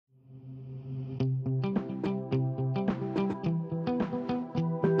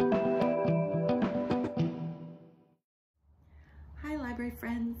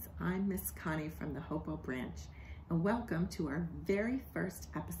Connie from the Hopewell branch, and welcome to our very first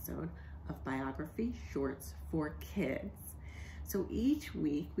episode of Biography Shorts for Kids. So each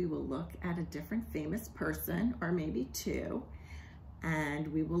week we will look at a different famous person, or maybe two,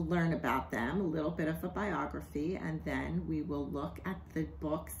 and we will learn about them, a little bit of a biography, and then we will look at the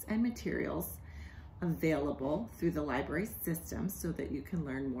books and materials available through the library system so that you can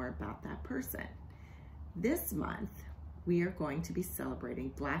learn more about that person. This month, we are going to be celebrating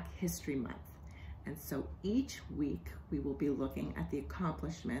Black History Month. And so each week we will be looking at the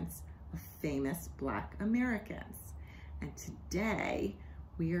accomplishments of famous Black Americans. And today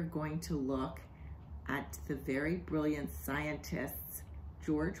we are going to look at the very brilliant scientists,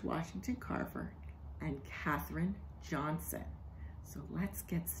 George Washington Carver and Katherine Johnson. So let's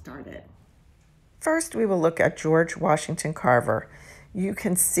get started. First, we will look at George Washington Carver. You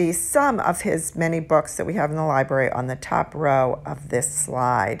can see some of his many books that we have in the library on the top row of this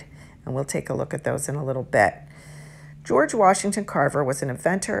slide, and we'll take a look at those in a little bit. George Washington Carver was an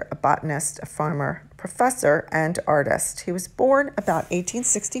inventor, a botanist, a farmer, professor, and artist. He was born about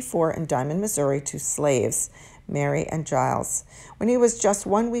 1864 in Diamond, Missouri, to slaves, Mary and Giles. When he was just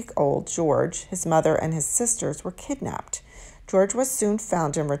 1 week old, George, his mother, and his sisters were kidnapped. George was soon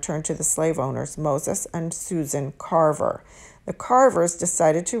found and returned to the slave owners, Moses and Susan Carver. The Carvers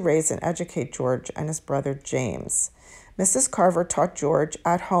decided to raise and educate George and his brother James. Mrs. Carver taught George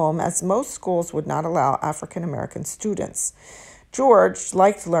at home, as most schools would not allow African American students. George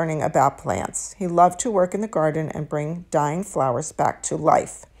liked learning about plants. He loved to work in the garden and bring dying flowers back to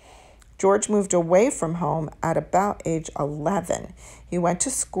life. George moved away from home at about age 11. He went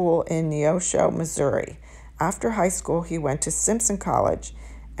to school in Neosho, Missouri. After high school, he went to Simpson College,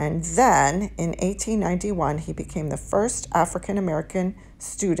 and then in 1891, he became the first African-American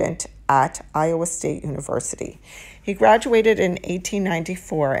student at Iowa State University. He graduated in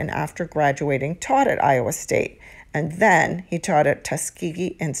 1894, and after graduating, taught at Iowa State, and then he taught at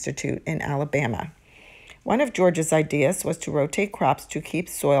Tuskegee Institute in Alabama. One of George's ideas was to rotate crops to keep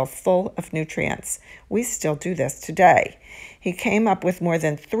soil full of nutrients. We still do this today. He came up with more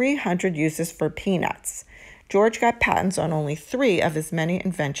than 300 uses for peanuts. George got patents on only 3 of his many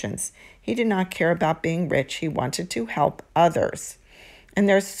inventions. He did not care about being rich. He wanted to help others. And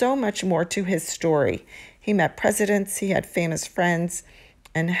there's so much more to his story. He met presidents, he had famous friends,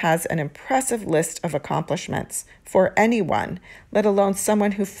 and has an impressive list of accomplishments for anyone, let alone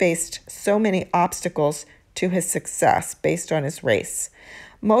someone who faced so many obstacles to his success based on his race.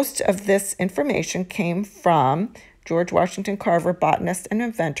 Most of this information came from George Washington Carver, Botanist and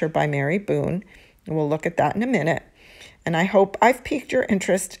Inventor by Mary Boone. We'll look at that in a minute. And I hope I've piqued your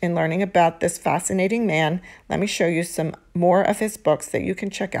interest in learning about this fascinating man. Let me show you some more of his books that you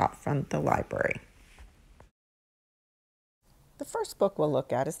can check out from the library. The first book we'll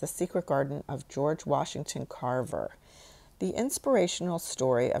look at is The Secret Garden of George Washington Carver. The inspirational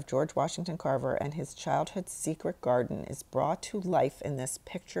story of George Washington Carver and his childhood secret garden is brought to life in this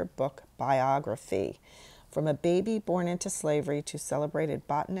picture book biography. From a baby born into slavery to celebrated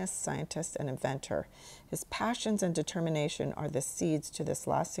botanist, scientist, and inventor, his passions and determination are the seeds to this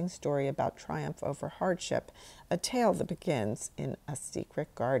lasting story about triumph over hardship, a tale that begins in a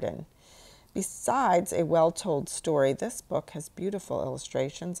secret garden. Besides a well-told story, this book has beautiful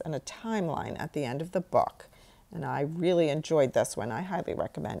illustrations and a timeline at the end of the book, and I really enjoyed this one. I highly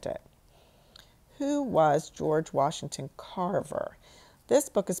recommend it. Who was George Washington Carver? This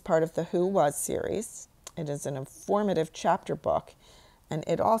book is part of the Who Was series. It is an informative chapter book, and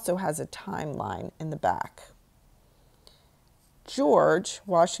it also has a timeline in the back. George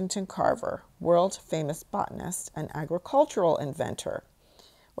Washington Carver, world-famous botanist and agricultural inventor.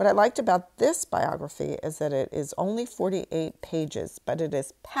 What I liked about this biography is that it is only 48 pages, but it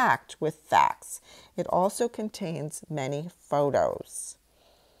is packed with facts. It also contains many photos.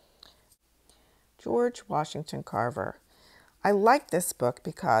 George Washington Carver. I like this book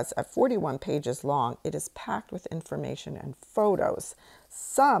because at 41 pages long, it is packed with information and photos,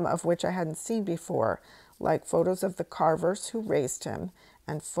 some of which I hadn't seen before, like photos of the Carvers who raised him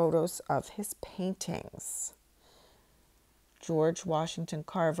and photos of his paintings. George Washington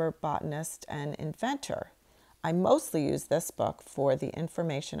Carver, botanist and inventor. I mostly use this book for the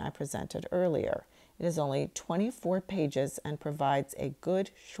information I presented earlier. It is only 24 pages and provides a good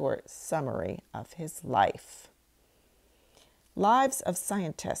short summary of his life. Lives of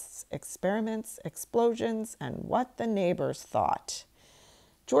Scientists, Experiments, Explosions, and What the Neighbors Thought.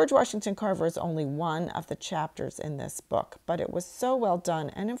 George Washington Carver is only one of the chapters in this book, but it was so well done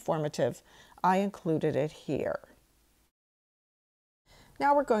and informative, I included it here.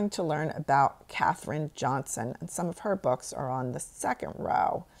 Now we're going to learn about Katherine Johnson, and some of her books are on the second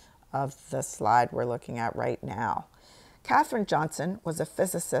row of the slide we're looking at right now. Katherine Johnson was a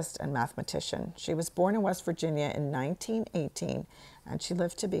physicist and mathematician. She was born in West Virginia in 1918, and she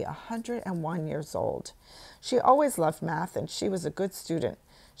lived to be 101 years old. She always loved math, and she was a good student.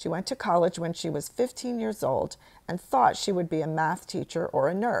 She went to college when she was 15 years old and thought she would be a math teacher or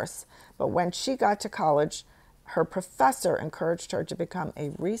a nurse. But when she got to college, her professor encouraged her to become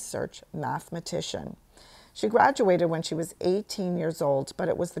a research mathematician. She graduated when she was 18 years old, but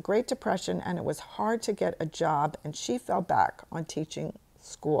it was the Great Depression and it was hard to get a job, and she fell back on teaching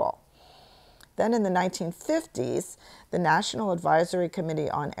school. Then in the 1950s, the National Advisory Committee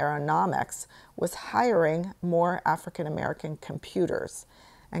on Aeronautics was hiring more African American computers,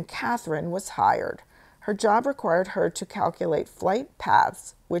 and Katherine was hired. Her job required her to calculate flight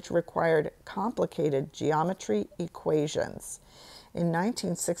paths, which required complicated geometry equations. In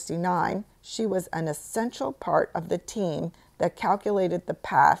 1969, she was an essential part of the team that calculated the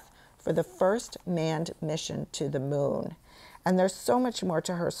path for the first manned mission to the moon. And there's so much more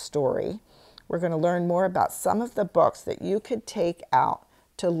to her story. We're going to learn more about some of the books that you could take out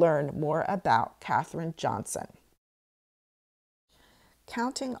to learn more about Katherine Johnson.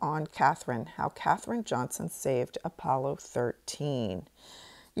 Counting on Katherine, how Katherine Johnson saved Apollo 13.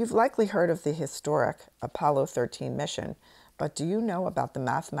 You've likely heard of the historic Apollo 13 mission, but do you know about the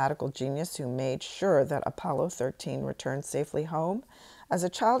mathematical genius who made sure that Apollo 13 returned safely home? As a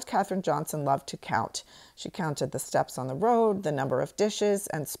child, Katherine Johnson loved to count. She counted the steps on the road, the number of dishes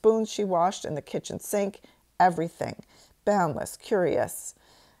and spoons she washed in the kitchen sink, everything. Boundless, curious,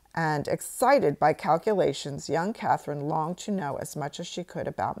 and excited by calculations, young Katherine longed to know as much as she could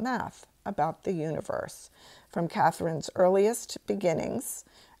about math, about the universe. From Katherine's earliest beginnings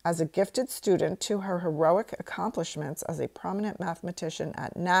as a gifted student to her heroic accomplishments as a prominent mathematician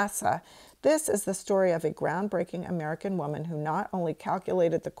at NASA, this is the story of a groundbreaking American woman who not only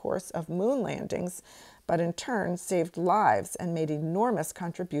calculated the course of moon landings, but in turn saved lives and made enormous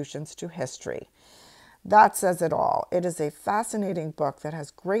contributions to history. That says it all. It is a fascinating book that has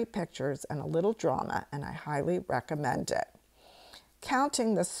great pictures and a little drama, and I highly recommend it.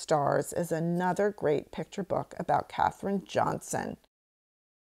 Counting the Stars is another great picture book about Katherine Johnson.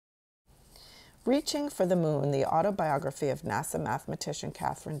 Reaching for the Moon, the autobiography of NASA mathematician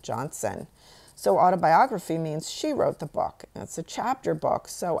Katherine Johnson. So autobiography means she wrote the book. It's a chapter book,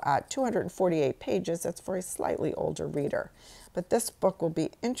 so at 248 pages, it's for a slightly older reader. But this book will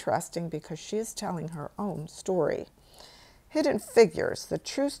be interesting because she is telling her own story. Hidden Figures, the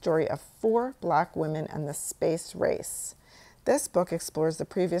true story of 4 Black women and the space race. This book explores the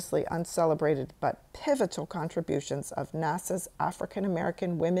previously uncelebrated but pivotal contributions of NASA's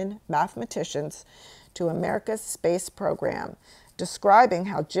African-American women mathematicians to America's space program, describing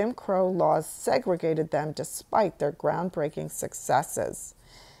how Jim Crow laws segregated them despite their groundbreaking successes.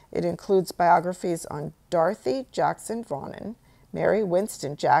 It includes biographies on Dorothy Jackson Vaughan, Mary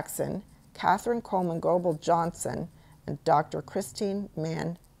Winston Jackson, Katherine Coleman Goebel Johnson, and Dr. Christine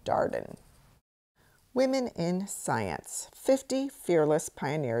Mann Darden. Women in Science, 50 Fearless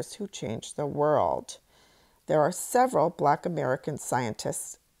Pioneers Who Changed the World. There are several Black American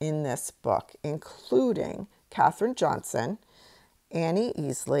scientists in this book, including Katherine Johnson, Annie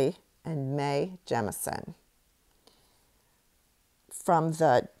Easley, and Mae Jemison. From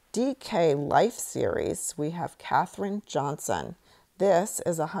the DK Life series, we have Katherine Johnson. This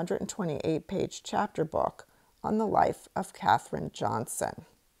is a 128-page chapter book on the life of Katherine Johnson.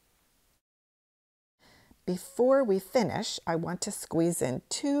 Before we finish, I want to squeeze in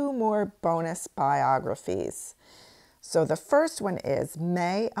 2 more bonus biographies. So the first one is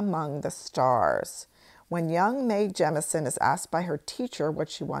Mae Among the Stars. When young Mae Jemison is asked by her teacher what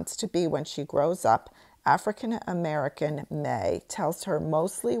she wants to be when she grows up, African-American Mae tells her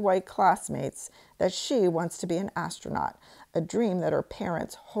mostly white classmates that she wants to be an astronaut, a dream that her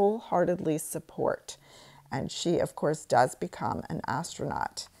parents wholeheartedly support. And she, of course, does become an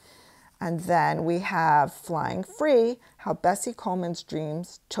astronaut. And then we have Flying Free, how Bessie Coleman's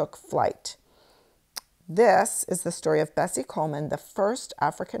dreams took flight. This is the story of Bessie Coleman, the first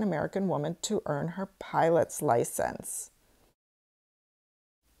African-American woman to earn her pilot's license.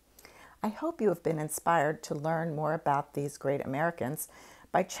 I hope you have been inspired to learn more about these great Americans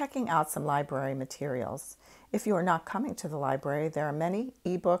by checking out some library materials. If you are not coming to the library, there are many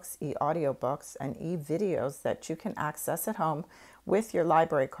ebooks, e-audiobooks, and e-videos that you can access at home with your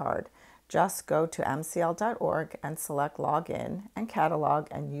library card. Just go to mcl.org and select Login and Catalog,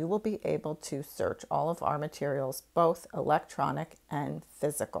 and you will be able to search all of our materials, both electronic and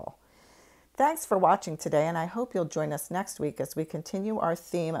physical. Thanks for watching today, and I hope you'll join us next week as we continue our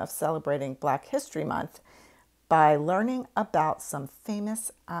theme of celebrating Black History Month by learning about some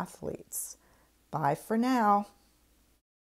famous athletes. Bye for now.